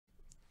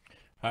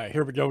All right,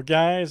 here we go,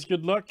 guys.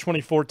 Good luck.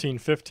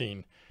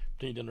 2014-15.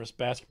 Donruss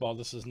basketball.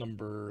 This is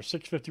number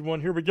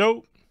 651. Here we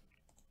go.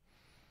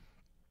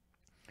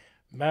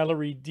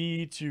 Mallory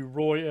D to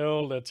Roy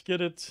L. Let's get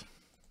it.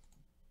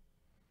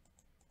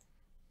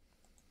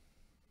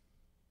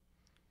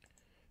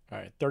 All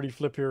right, 30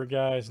 flip here,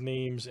 guys.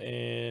 Names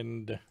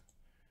and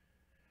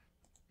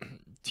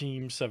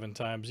teams 7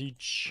 times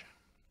each.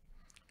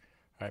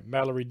 All right,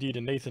 Mallory D to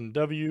Nathan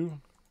W.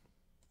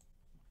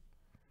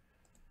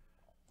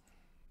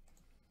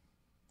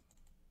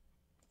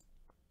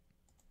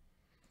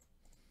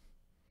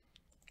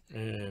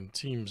 And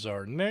teams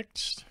are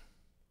next.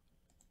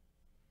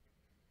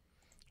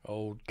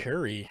 Old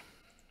Curry.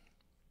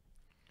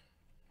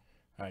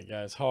 All right,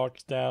 guys.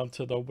 Hawks down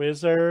to the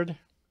Wizard.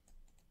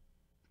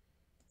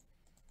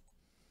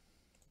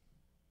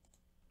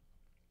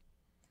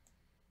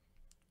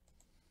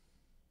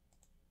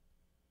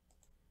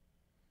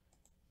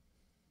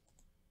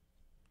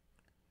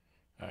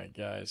 All right,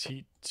 guys.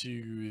 Heat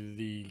to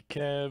the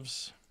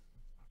Cavs.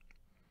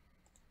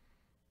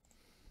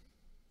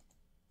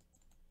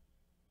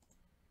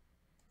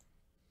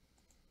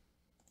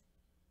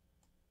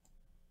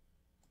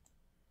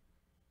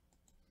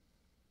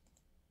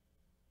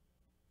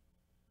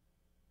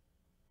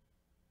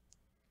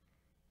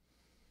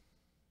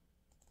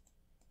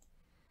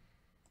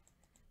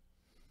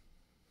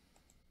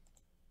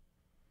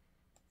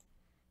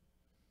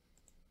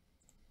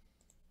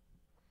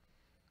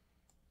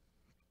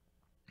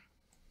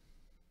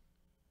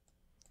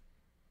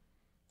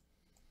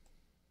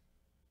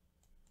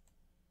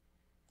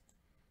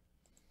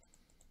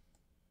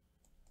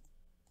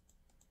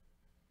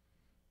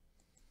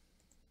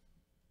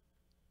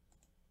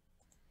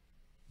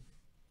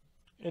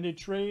 Any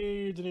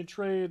trades? Any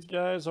trades,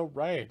 guys? All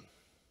right.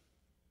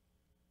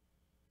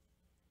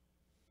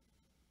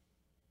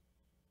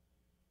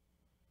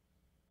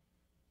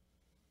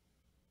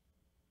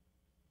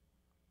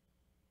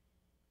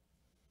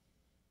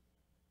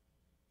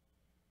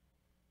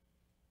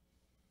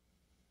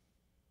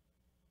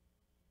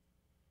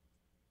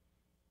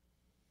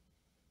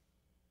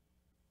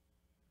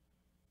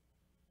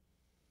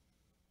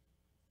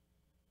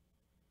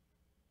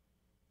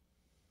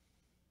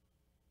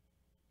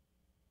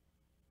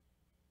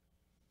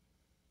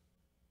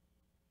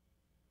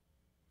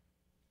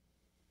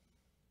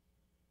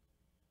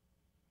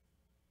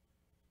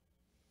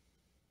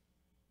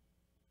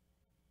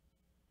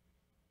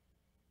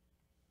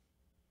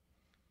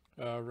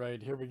 All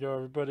right, here we go,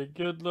 everybody.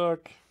 Good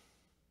luck.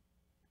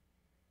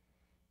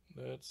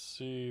 Let's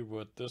see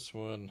what this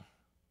one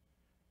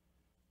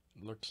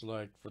looks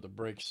like for the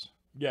breaks.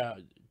 Yeah,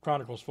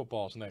 Chronicles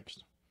football is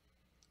next.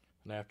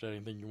 And after that,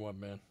 anything you want,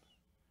 man.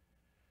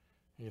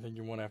 Anything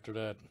you want after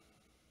that.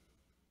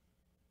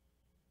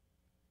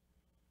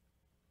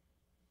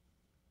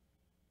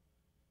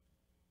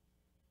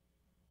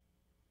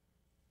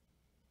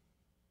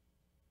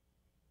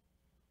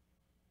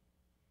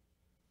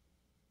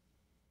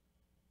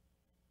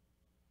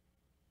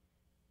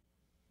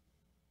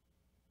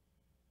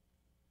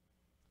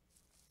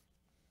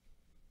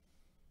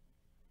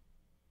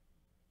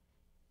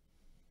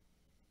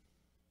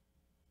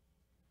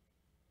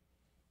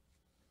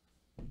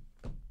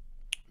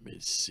 Let me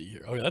see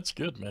here. Oh, yeah, that's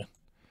good, man.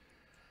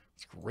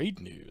 It's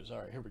great news. All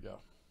right, here we go.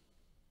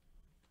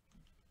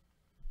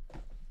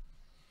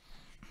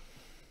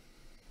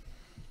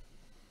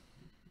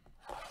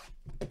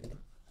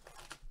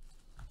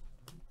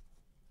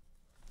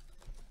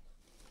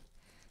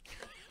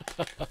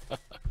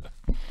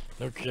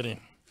 No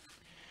kidding.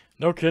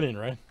 No kidding,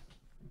 right?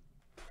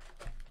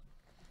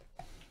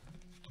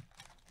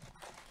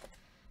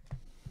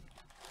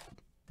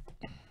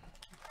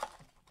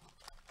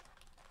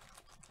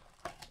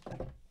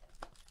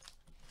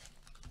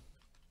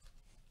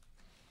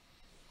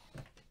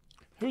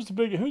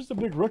 Who's the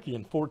big rookie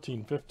in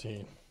 14-15?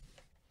 Let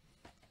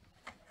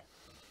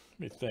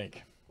me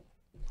think.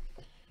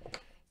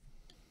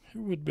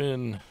 Who would have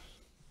been?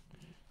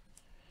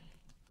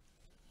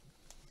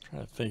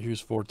 Trying to think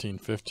who's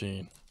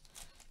 14-15.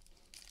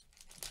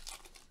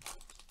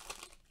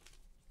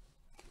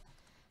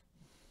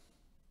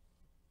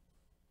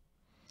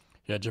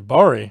 Yeah,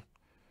 Jabari.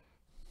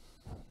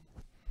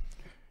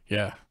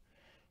 Yeah.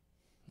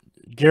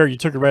 Gary, you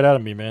took it right out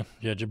of me, man.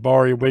 Yeah,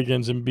 Jabari,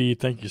 Wiggins, and B.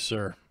 Thank you,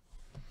 sir.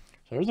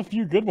 So there's a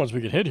few good ones we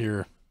could hit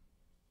here.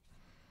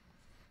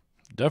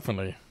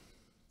 Definitely.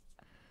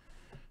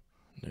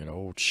 You know,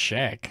 old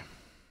Shaq.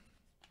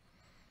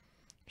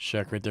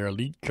 Shaq right there,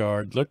 elite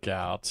card. Look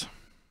out.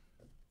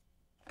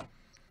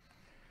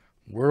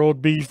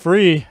 World be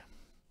free.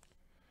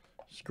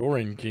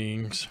 Scoring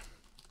Kings.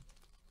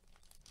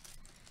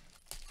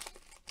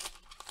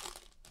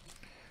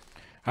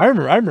 I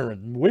remember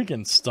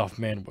Wiggins stuff,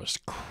 man, was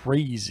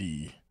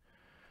crazy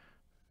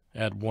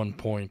at one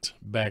point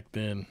back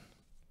then.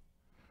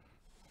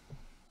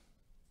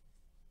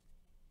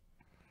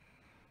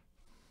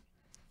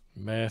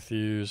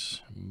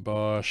 Matthews,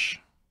 Bosch,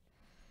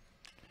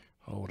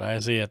 old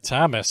Isaiah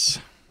Thomas.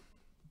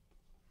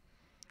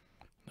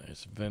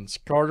 Nice Vince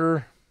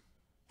Carter.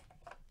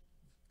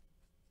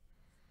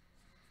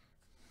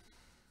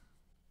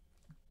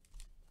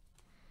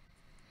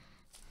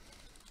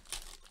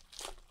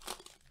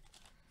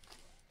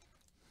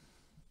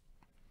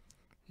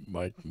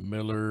 Mike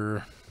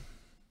Miller.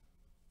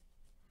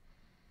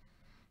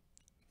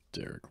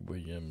 Derek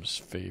Williams,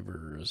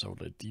 Favors,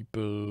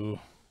 Oladipo.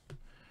 There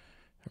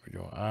we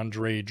go.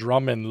 Andre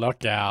Drummond,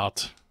 luck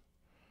out.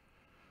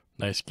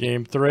 Nice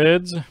game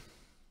threads.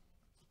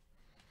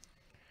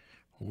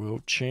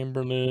 Will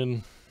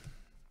Chamberlain.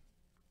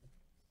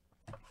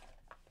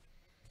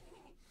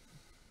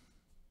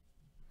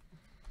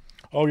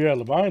 Oh, yeah,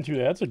 Levine, too.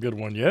 That's a good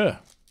one, yeah.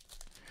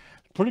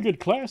 Pretty good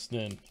class,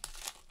 then.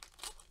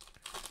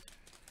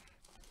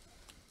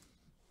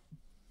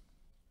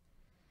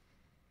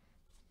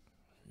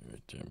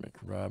 Right there,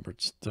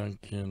 McRoberts,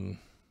 Duncan.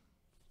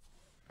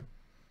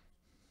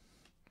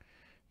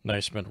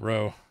 Nice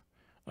Monroe.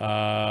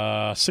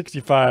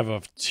 65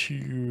 of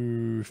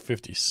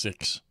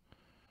 256.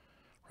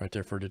 Right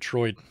there for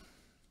Detroit.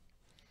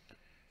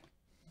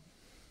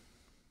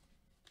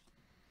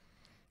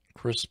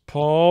 Chris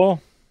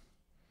Paul.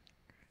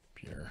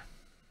 Pierre.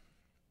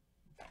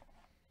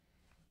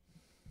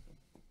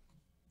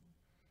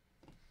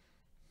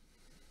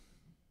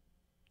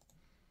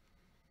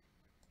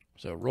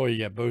 So, Roy, you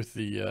got both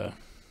the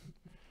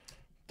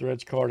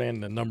threads card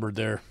and the number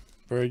there.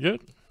 Very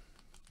good.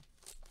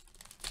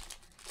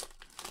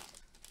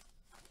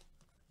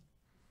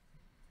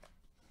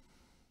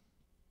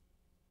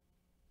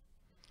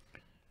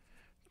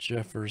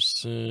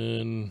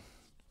 Jefferson.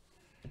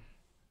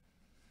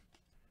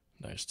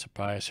 Nice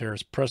Tobias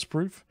Harris press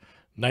proof.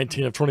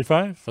 19 of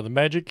 25 for the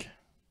Magic.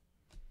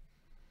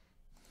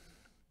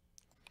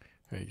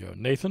 There you go,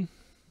 Nathan.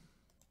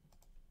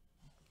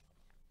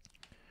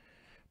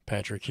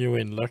 Patrick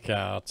Ewing, look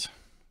out.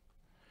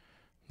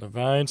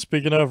 Levine,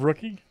 speaking of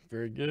rookie,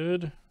 very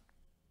good.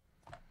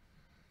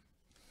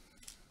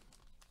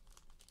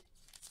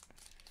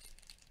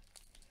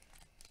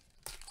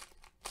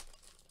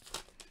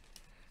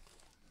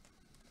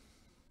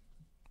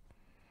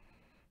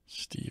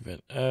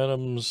 Steven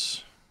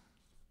Adams.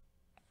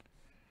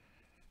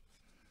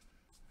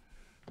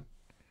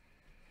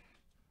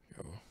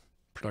 Go.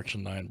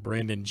 Production line,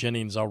 Brandon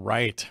Jennings, all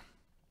right.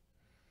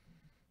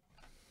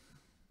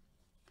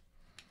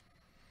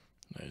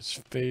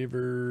 Nice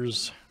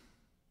Favors.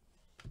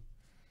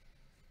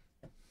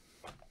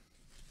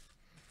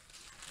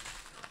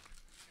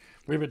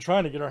 We've been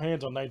trying to get our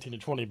hands on 19 to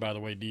 20, by the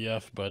way,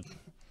 DF, but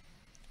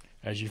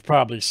as you've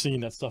probably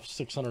seen, that stuff's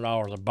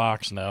 $600 a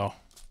box now.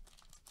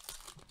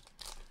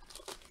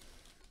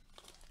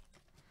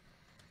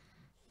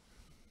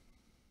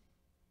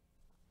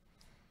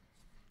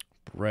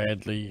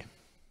 Bradley.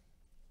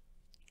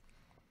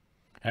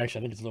 Actually,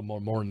 I think it's a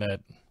little more than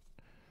that.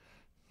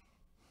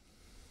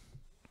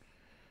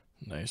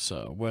 Nice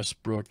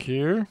Westbrook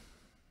here.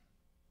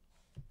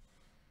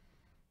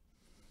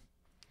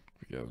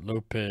 We go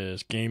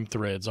Lopez, game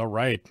threads. All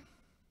right.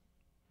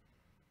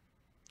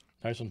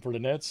 Nice one for the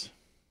Nets.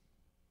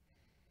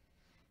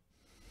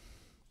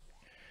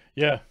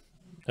 Yeah.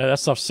 That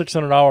stuff's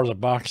 $600 a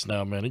box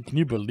now, man. Can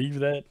you believe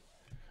that?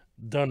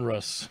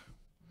 Donruss.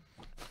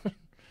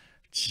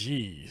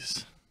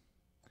 Jeez.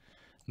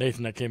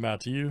 Nathan, that came out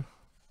to you.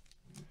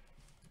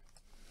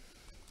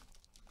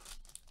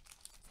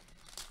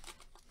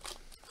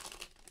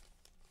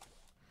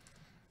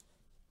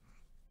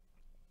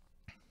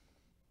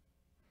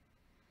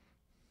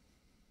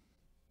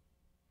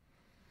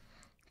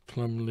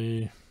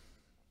 Plumlee.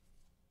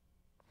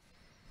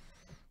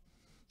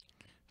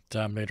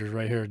 Dominators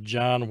right here.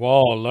 John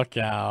Wall, look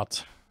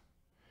out.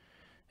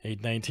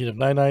 819 of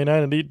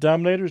 999. Elite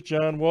Dominators,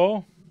 John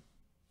Wall.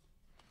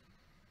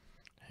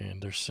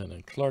 Anderson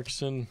and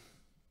Clarkson.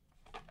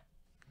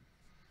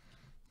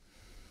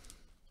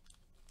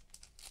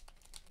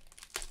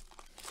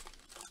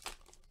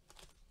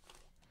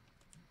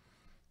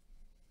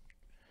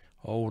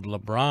 Old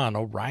LeBron,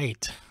 all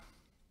right.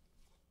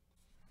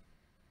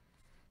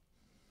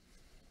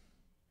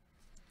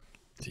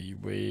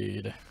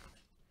 D-Wade.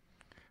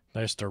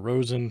 Nice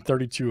DeRozan,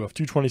 32 of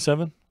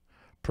 227.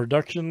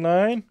 Production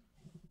line.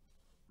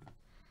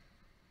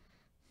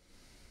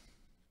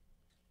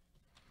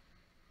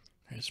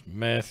 There's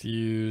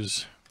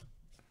Matthews.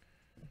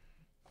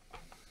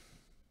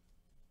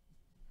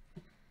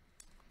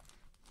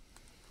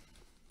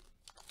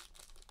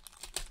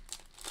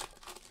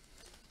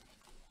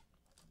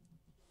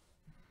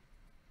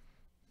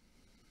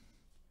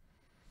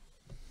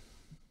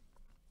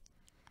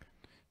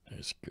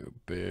 There's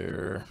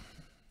Gobert.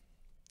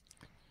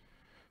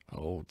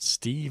 Old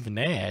Steve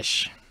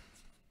Nash.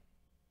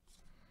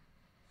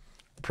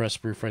 Press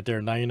proof right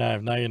there, 99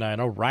 of 99.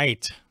 All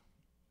right.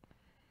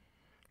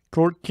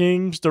 Court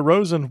Kings,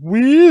 DeRozan.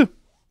 Woo!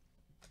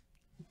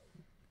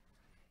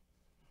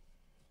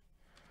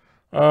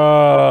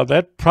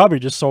 That probably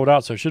just sold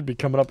out, so it should be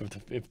coming up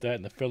if that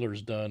and the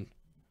filler's done.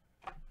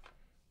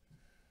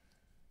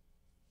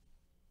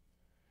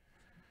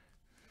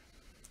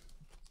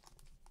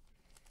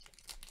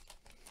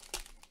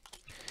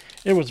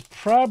 It was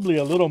probably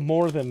a little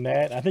more than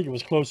that. I think it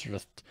was closer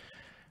to.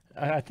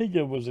 I think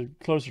it was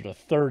closer to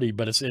 30,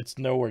 but it's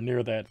nowhere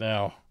near that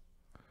now.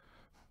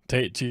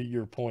 To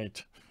your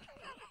point.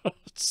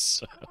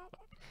 So,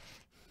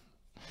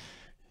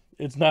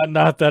 It's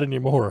not that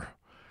anymore.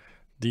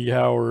 D.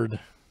 Howard,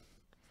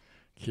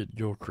 Kid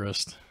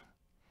Gilchrist.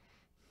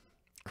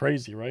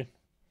 Crazy, right?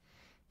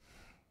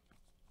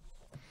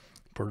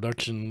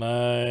 Production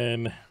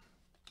line.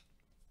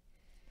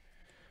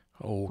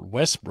 Old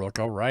Westbrook,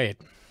 all right.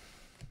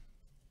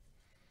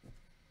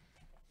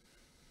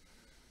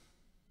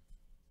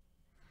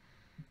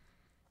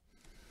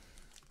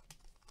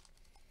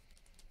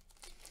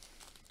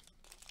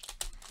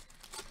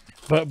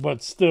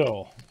 But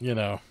still, you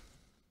know,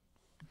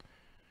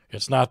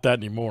 it's not that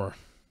anymore.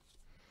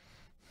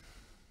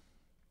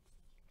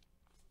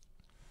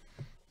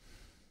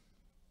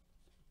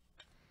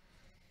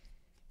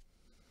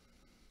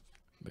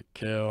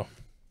 McHale.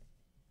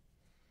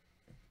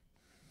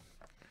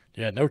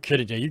 Yeah, no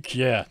kidding.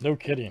 Yeah, no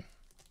kidding.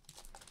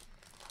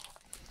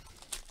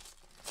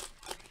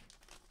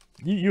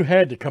 You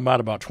had to come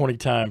out about 20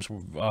 times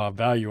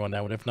value on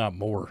that one, if not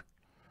more.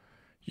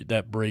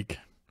 That break.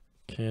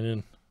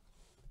 Cannon.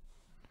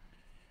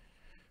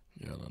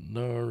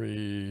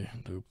 Gallinari.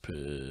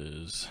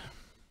 Lopez.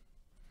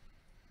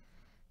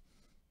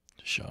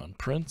 Deshaun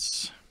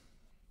Prince.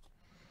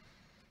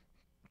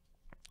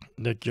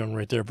 Nick Young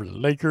right there for the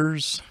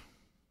Lakers.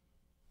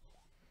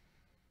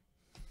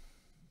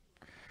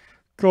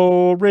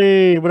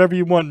 Corey, whatever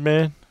you want,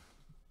 man.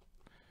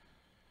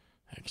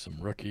 Heck, some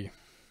rookie.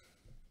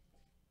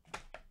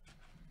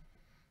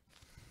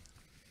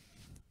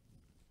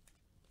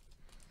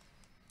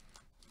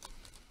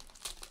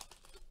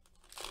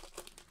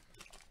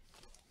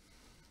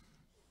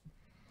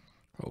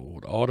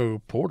 Old Otto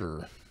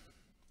Porter.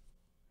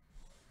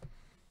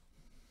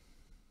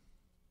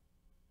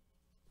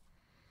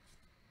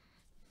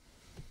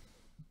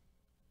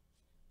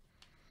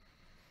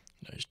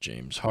 Nice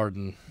James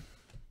Harden.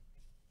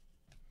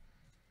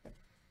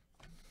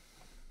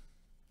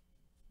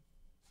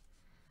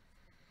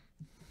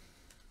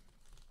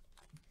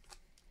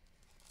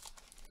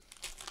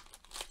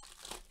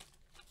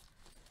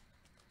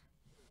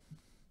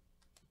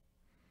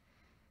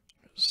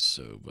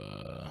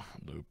 Soba,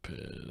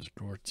 Lopez,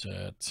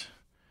 Gortat.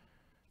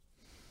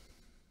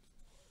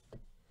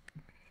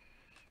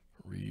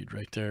 Reed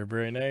right there,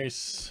 very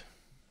nice.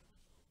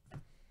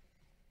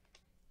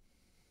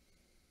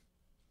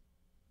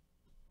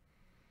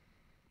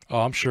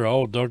 Oh, I'm sure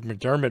old Doug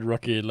McDermott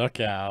rookie, look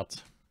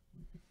out.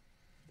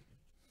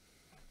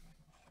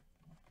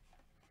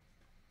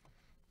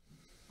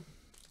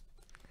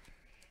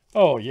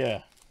 Oh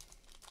yeah.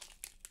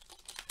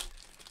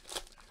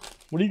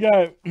 What do you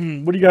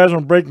guys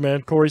want to break,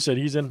 man? Corey said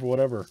he's in for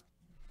whatever.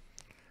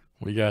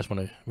 What do you guys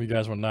want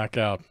to knock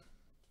out?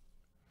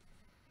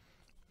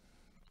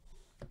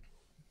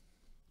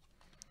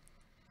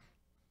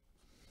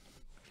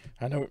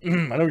 I know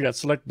we got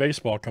select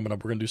baseball coming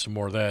up. We're gonna do some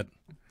more of that.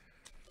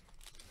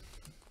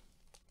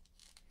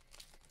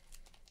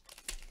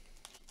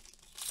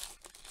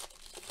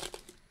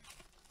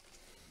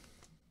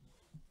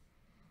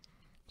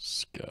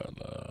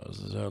 Scala,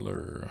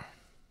 Zeller.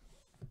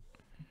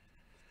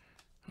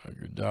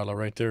 Agudala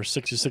right there,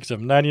 66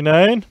 of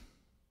 99.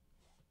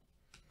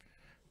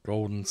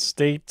 Golden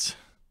State.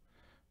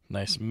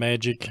 Nice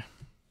Magic.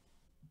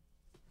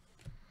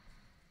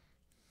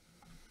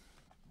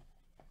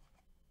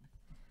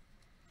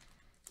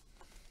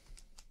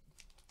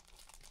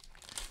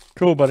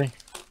 Cool, buddy.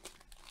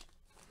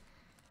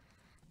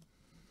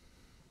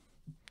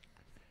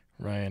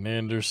 Ryan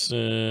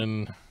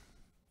Anderson.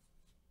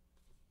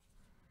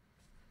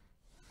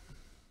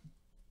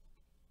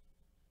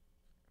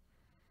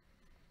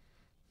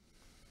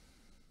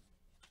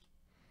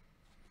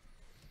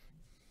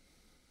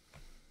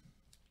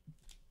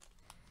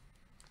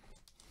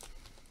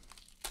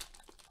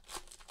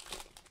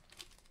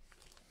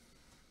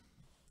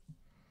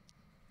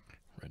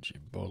 Reggie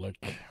Bullock.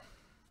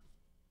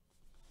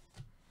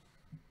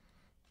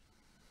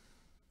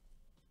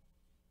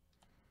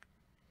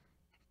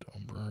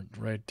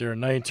 Right there,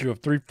 92 of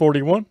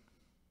 341.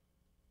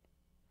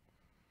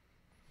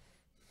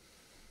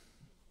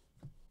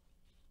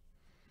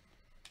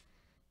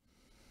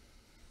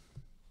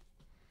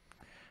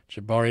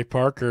 Jabari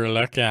Parker,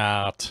 look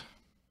out.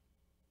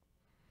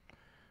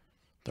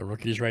 The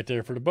rookie's right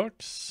there for the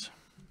Bucks.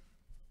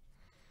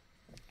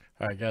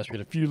 All right, guys, we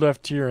got a few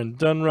left here in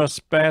Donruss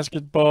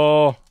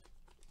basketball.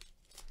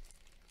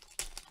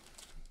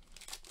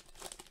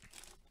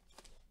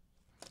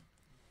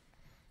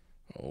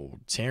 Oh,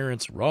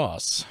 Terrence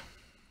Ross.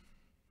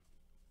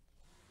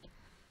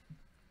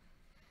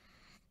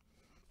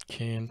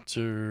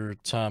 Cantor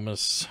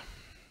Thomas.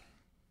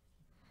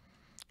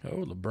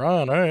 Oh,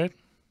 LeBron, all right.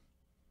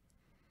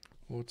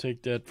 We'll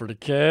take that for the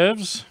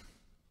Cavs.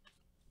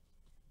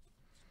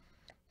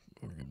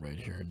 Right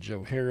here,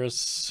 Joe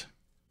Harris.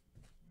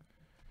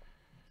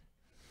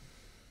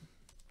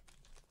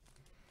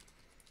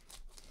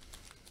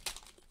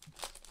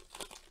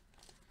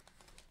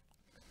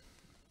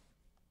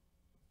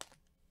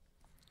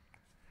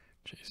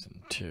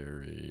 Jason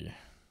Terry.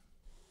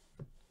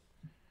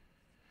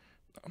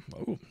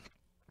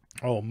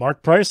 Oh,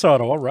 Mark Price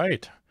auto. All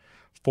right.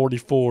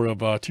 44 of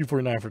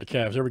 249 for the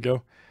Cavs. There we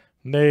go.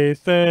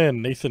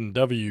 Nathan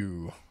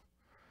W.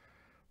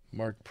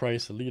 Mark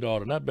Price, Elite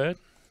Auto, not bad.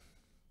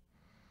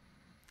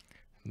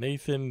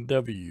 Nathan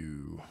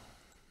W.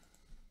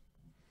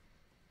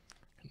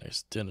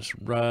 Nice Dennis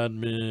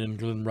Rodman,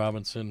 Glenn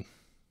Robinson.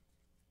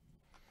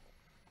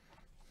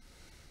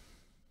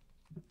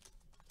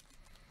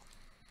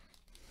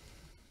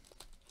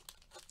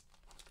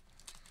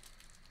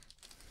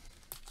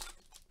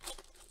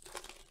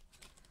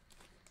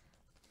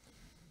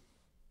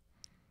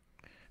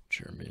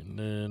 Jeremy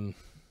Lin.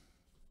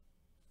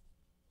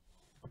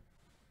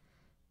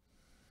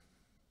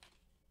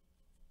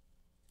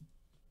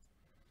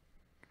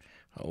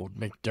 Old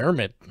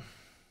McDermott.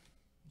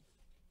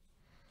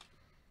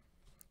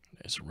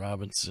 Nice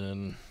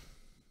Robinson.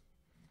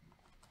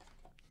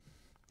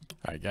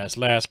 All right, guys,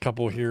 last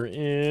couple here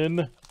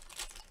in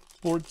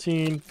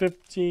 14,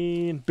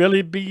 15.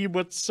 Billy B,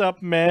 what's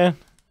up, man?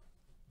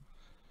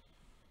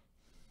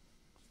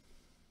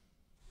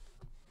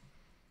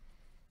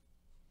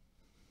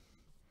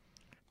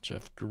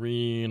 Jeff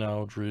Green,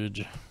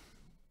 Aldridge.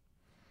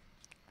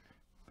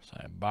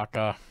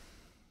 Ibaka.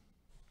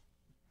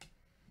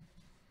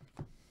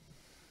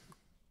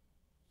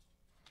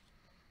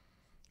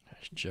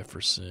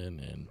 Jefferson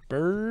and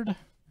Bird.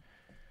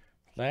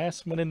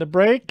 Last one in the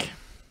break.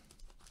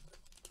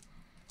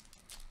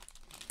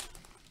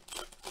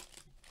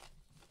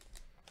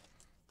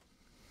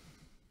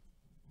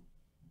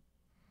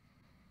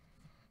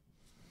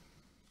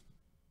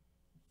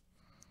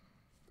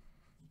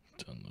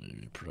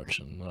 Dunleavy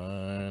production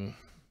line.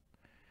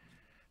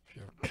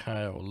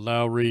 Kyle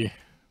Lowry.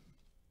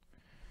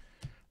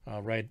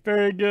 All right,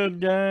 very good,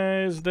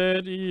 guys.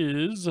 That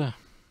is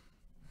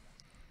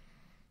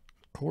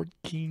Court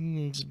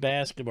Kings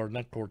basketball.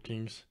 Not Court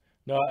Kings.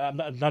 No, I'm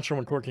not sure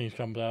when Court Kings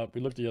comes out.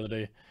 We looked the other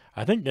day.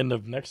 I think end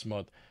of next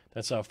month.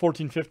 That's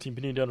 14-15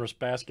 Panini Donruss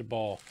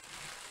basketball.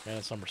 And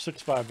it's number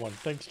 651.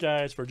 Thanks,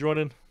 guys, for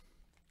joining.